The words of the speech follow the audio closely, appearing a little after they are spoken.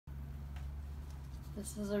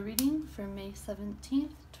This is a reading for May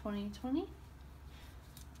 17th, 2020.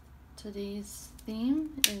 Today's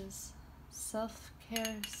theme is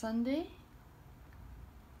Self-Care Sunday.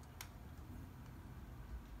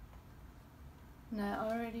 And I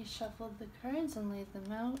already shuffled the cards and laid them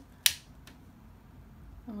out.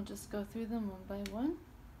 And we'll just go through them one by one.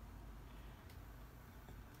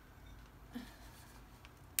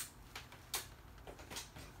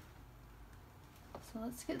 So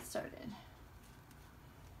let's get started.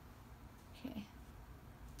 Okay.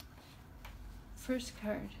 First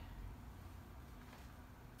card.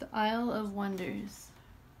 The Isle of Wonders.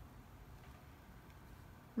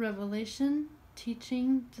 Revelation,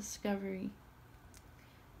 teaching, discovery.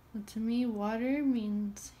 And to me, water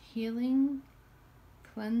means healing,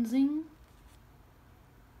 cleansing.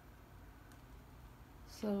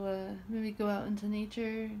 So maybe go out into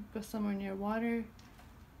nature, go somewhere near water,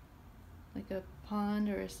 like a pond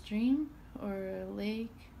or a stream or a lake.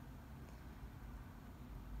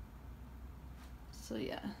 So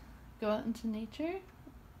yeah, go out into nature,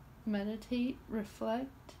 meditate,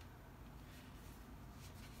 reflect.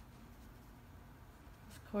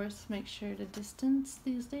 Of course, make sure to distance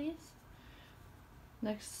these days.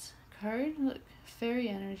 Next card, look, fairy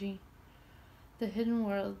energy. The hidden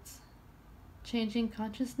worlds. Changing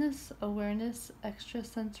consciousness, awareness,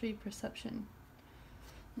 extrasensory perception.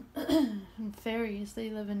 And fairies, they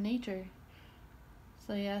live in nature.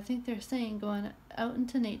 So yeah, I think they're saying going out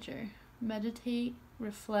into nature. Meditate,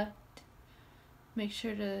 reflect, make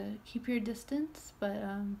sure to keep your distance, but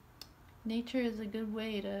nature is a good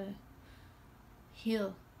way to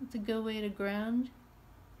heal. It's a good way to ground.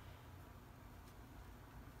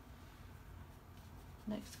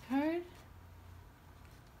 Next card,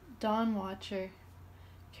 Dawn Watcher,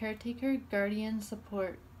 caretaker, guardian,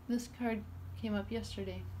 support. This card came up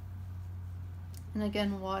yesterday. And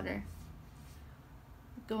again, water.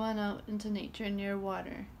 Going out into nature near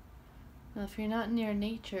water. Now, if you're not near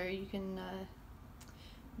nature, you can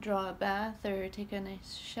draw a bath or take a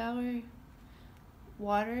nice shower.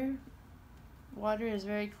 Water is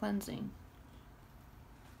very cleansing.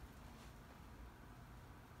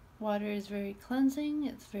 Water is very cleansing.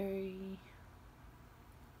 It's very,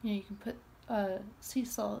 you can put sea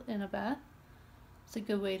salt in a bath. It's a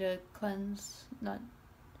good way to cleanse,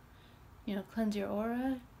 cleanse your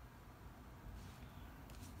aura.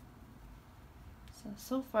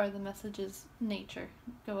 So far the message is nature.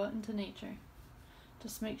 Go out into nature.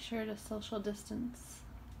 Just make sure to social distance.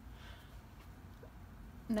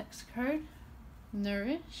 Next card,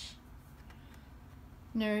 nourish.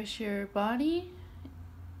 Nourish your body.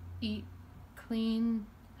 Eat clean,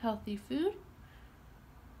 healthy food.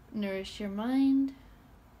 Nourish your mind.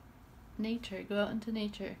 Nature. Go out into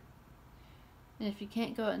nature. And if you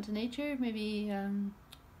can't go out into nature, maybe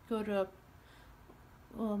go to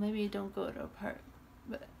maybe don't go to a park,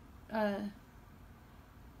 but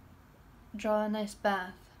draw a nice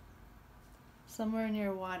bath somewhere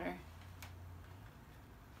near water.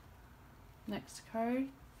 Next card,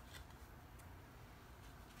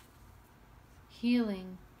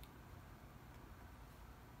 healing.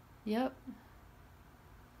 Yep.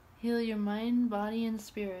 Heal your mind, body, and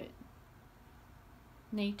spirit.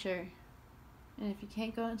 Nature. And if you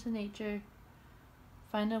can't go into nature,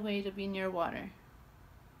 find a way to be near water.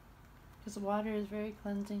 Because water is very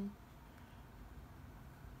cleansing.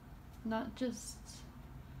 Not just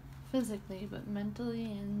physically, but mentally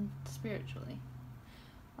and spiritually.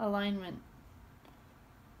 Alignment.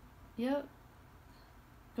 Yep.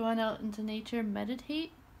 Going out into nature,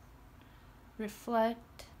 meditate,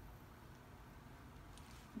 reflect,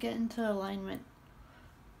 get into alignment.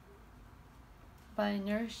 By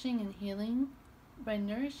nourishing and healing, by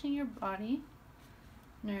nourishing your body,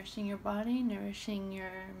 nourishing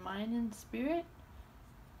your mind and spirit,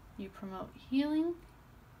 you promote healing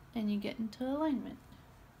and you get into alignment.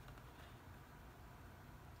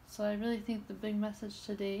 So I really think the big message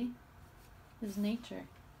today is nature.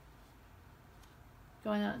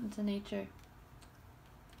 Going out into nature.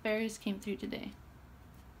 Fairies came through today.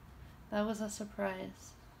 That was a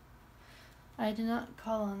surprise. I did not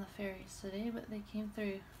call on the fairies today, but they came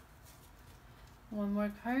through. One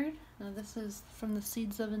more card. Now this is from the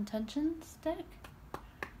Seeds of Intentions deck.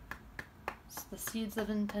 It's the Seeds of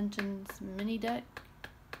Intentions mini deck,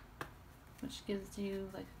 which gives you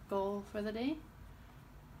like a goal for the day.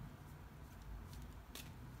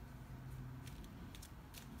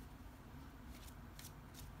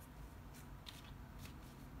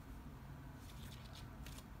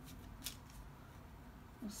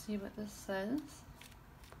 We'll see what this says.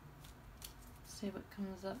 See what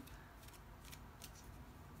comes up.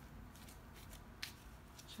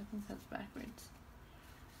 I think that's backwards.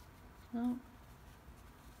 No.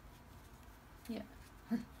 Yeah.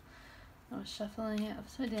 I was shuffling it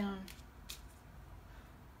upside down.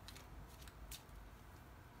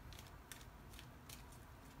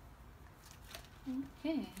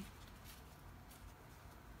 Okay.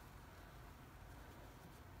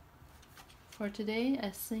 For today,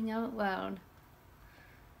 I sing out loud.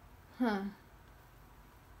 Huh.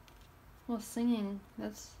 Well, singing,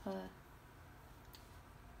 it's a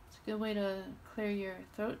good way to clear your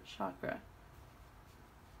throat chakra.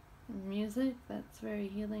 And music, that's very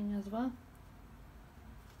healing as well.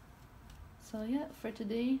 So yeah, for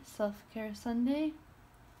today, Self-Care Sunday,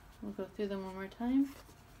 we'll go through them one more time.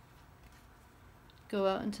 Go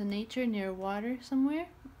out into nature near water somewhere.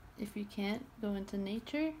 If you can't go into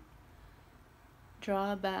nature,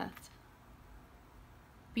 draw a bath.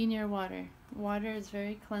 Be near water. Water is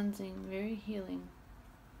very cleansing, very healing.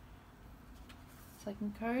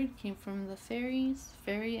 Second card came from the Fairies,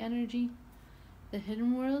 fairy energy, the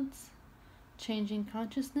hidden worlds, changing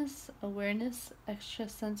consciousness, awareness,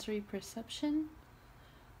 extrasensory perception.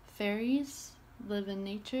 Fairies live in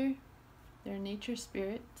nature. They're nature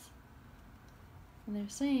spirits. And they're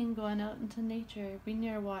saying going out into nature, be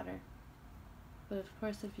near water. But of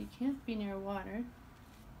course, if you can't be near water,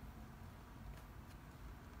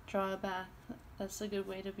 draw a bath. That's a good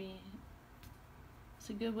way to be. It's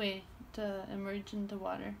a good way to emerge into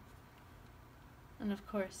water. And of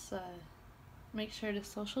course, make sure to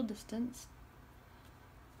social distance.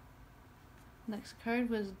 Next card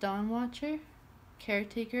was Dawn Watcher,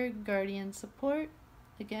 Caretaker, Guardian Support.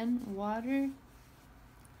 Again, water.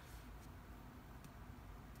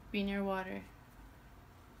 Be near water.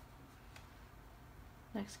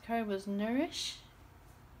 Next card was Nourish.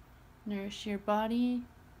 Nourish your body.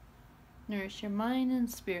 Nourish your mind and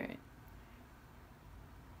spirit.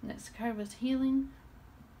 Next card was Healing.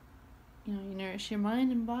 You nourish your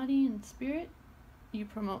mind and body and spirit. You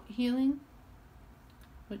promote healing,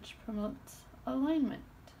 which promotes alignment.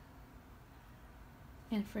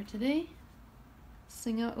 And for today,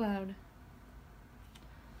 sing out loud.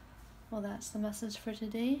 Well, that's the message for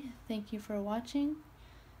today. Thank you for watching.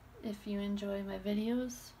 If you enjoy my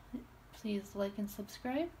videos, please like and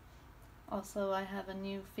subscribe. Also, I have a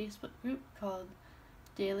new Facebook group called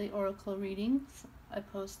Daily Oracle Readings. I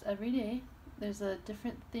post every day. There's a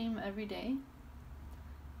different theme every day.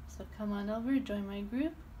 So come on over, join my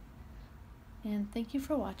group, and thank you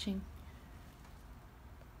for watching.